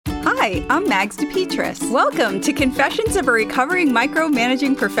Hi, I'm Mags DePetris. Welcome to Confessions of a Recovering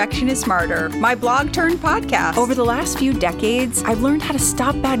Micromanaging Perfectionist Martyr, my blog turned podcast. Over the last few decades, I've learned how to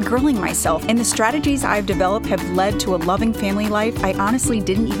stop bad girling myself, and the strategies I've developed have led to a loving family life I honestly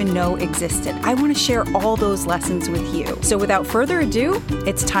didn't even know existed. I want to share all those lessons with you. So without further ado,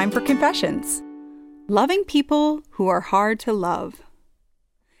 it's time for Confessions. Loving people who are hard to love.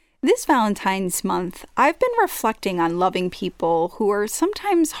 This Valentine's month, I've been reflecting on loving people who are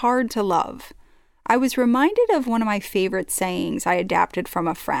sometimes hard to love. I was reminded of one of my favorite sayings I adapted from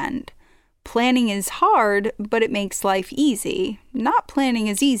a friend. Planning is hard, but it makes life easy. Not planning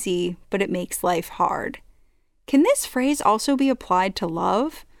is easy, but it makes life hard. Can this phrase also be applied to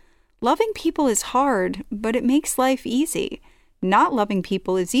love? Loving people is hard, but it makes life easy. Not loving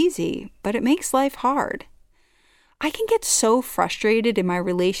people is easy, but it makes life hard. I can get so frustrated in my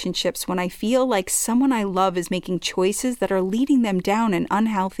relationships when I feel like someone I love is making choices that are leading them down an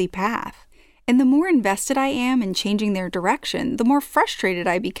unhealthy path. And the more invested I am in changing their direction, the more frustrated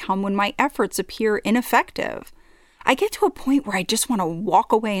I become when my efforts appear ineffective. I get to a point where I just want to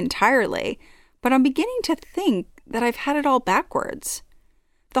walk away entirely, but I'm beginning to think that I've had it all backwards.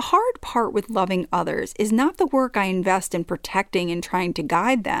 The hard part with loving others is not the work I invest in protecting and trying to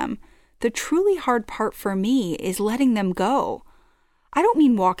guide them. The truly hard part for me is letting them go. I don't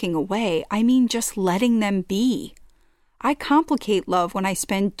mean walking away, I mean just letting them be. I complicate love when I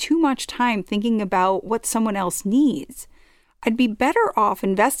spend too much time thinking about what someone else needs. I'd be better off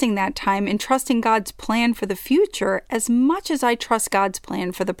investing that time in trusting God's plan for the future as much as I trust God's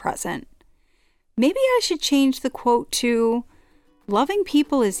plan for the present. Maybe I should change the quote to, "Loving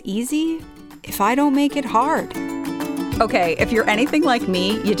people is easy if I don't make it hard." Okay, if you're anything like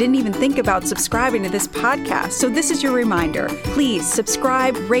me, you didn't even think about subscribing to this podcast, so this is your reminder. Please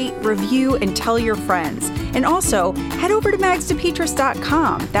subscribe, rate, review, and tell your friends. And also, head over to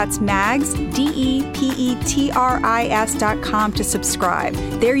magsdepetris.com. That's Mags, DEPETRIS.com to subscribe.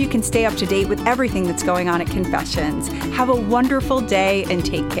 There you can stay up to date with everything that's going on at Confessions. Have a wonderful day and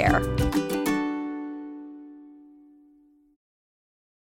take care.